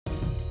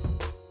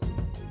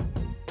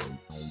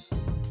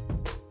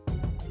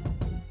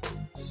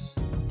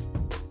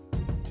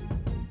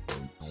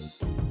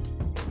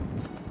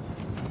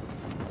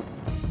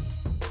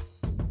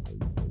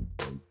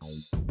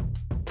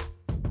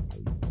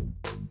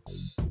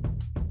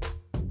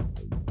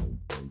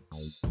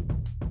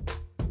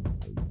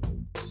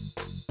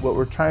What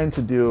we're trying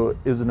to do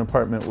is an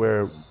apartment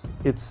where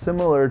it's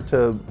similar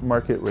to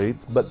market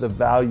rates, but the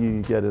value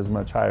you get is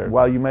much higher.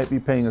 While you might be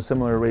paying a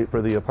similar rate for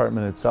the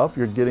apartment itself,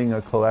 you're getting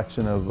a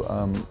collection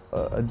of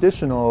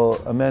additional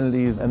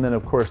amenities, and then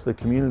of course the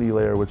community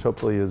layer, which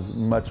hopefully is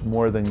much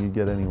more than you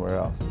get anywhere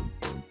else.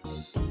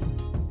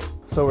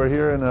 So we're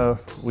here in a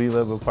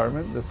WeLive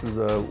apartment. This is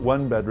a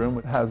 1-bedroom.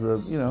 It has a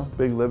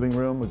big living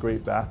room, a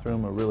great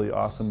bathroom, a really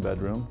awesome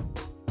bedroom.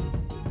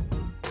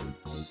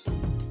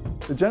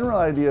 The general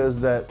idea is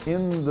that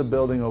in the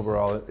building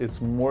overall, it's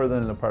more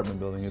than an apartment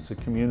building. It's a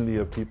community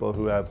of people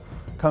who have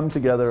come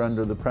together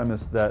under the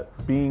premise that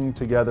being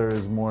together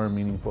is more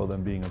meaningful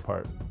than being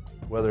apart.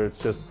 Whether it's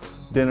just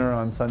dinner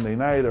on Sunday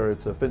night or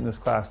it's a fitness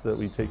class that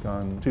we take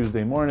on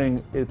Tuesday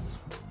morning, it's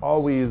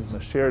always a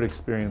shared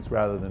experience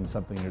rather than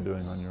something you're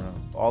doing on your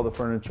own. All the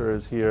furniture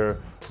is here,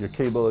 your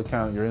cable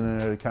account, your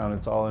internet account,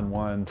 it's all in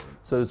one.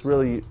 So it's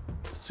really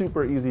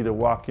super easy to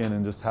walk in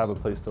and just have a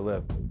place to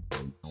live.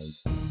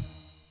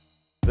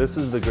 This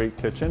is the great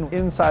kitchen.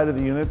 Inside of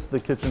the units, the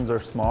kitchens are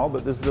small,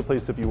 but this is a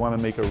place if you want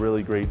to make a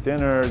really great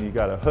dinner. You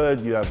got a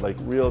hood, you have like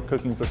real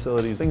cooking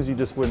facilities, things you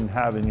just wouldn't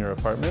have in your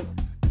apartment.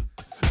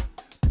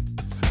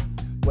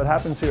 What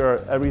happens here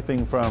are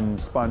everything from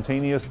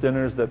spontaneous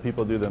dinners that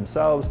people do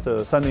themselves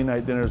to Sunday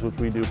night dinners, which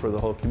we do for the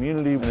whole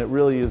community. And it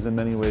really is in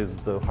many ways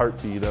the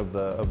heartbeat of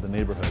the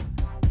neighborhood.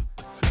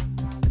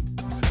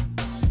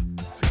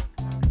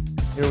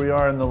 Here we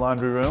are in the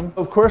laundry room.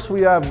 Of course,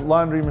 we have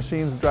laundry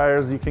machines,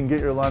 dryers. You can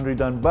get your laundry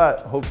done, but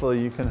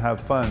hopefully you can have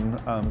fun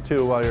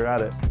too while you're at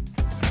it.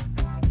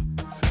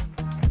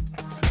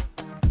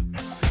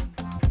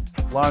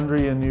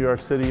 Laundry in New York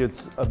City,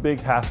 it's a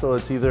big hassle.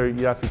 It's either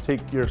you have to take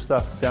your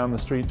stuff down the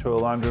street to a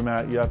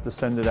laundromat, you have to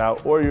send it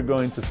out, or you're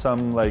going to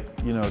some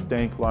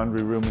dank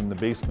laundry room in the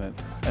basement.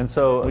 And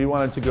so we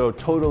wanted to go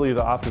totally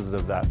the opposite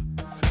of that.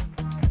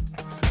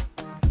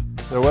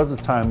 There was a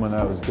time when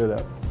I was good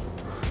at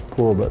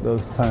pool, but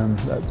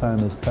that time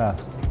has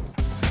passed.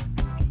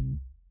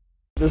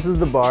 This is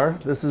the bar.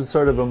 This is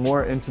sort of a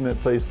more intimate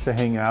place to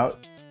hang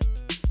out.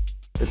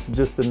 It's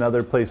just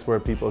another place where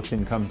people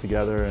can come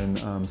together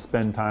and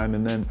spend time.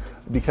 And then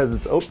because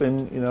it's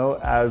open,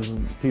 as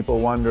people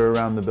wander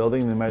around the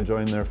building, they might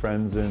join their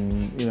friends in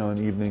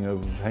an evening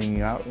of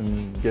hanging out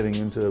and getting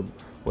into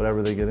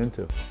whatever they get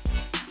into.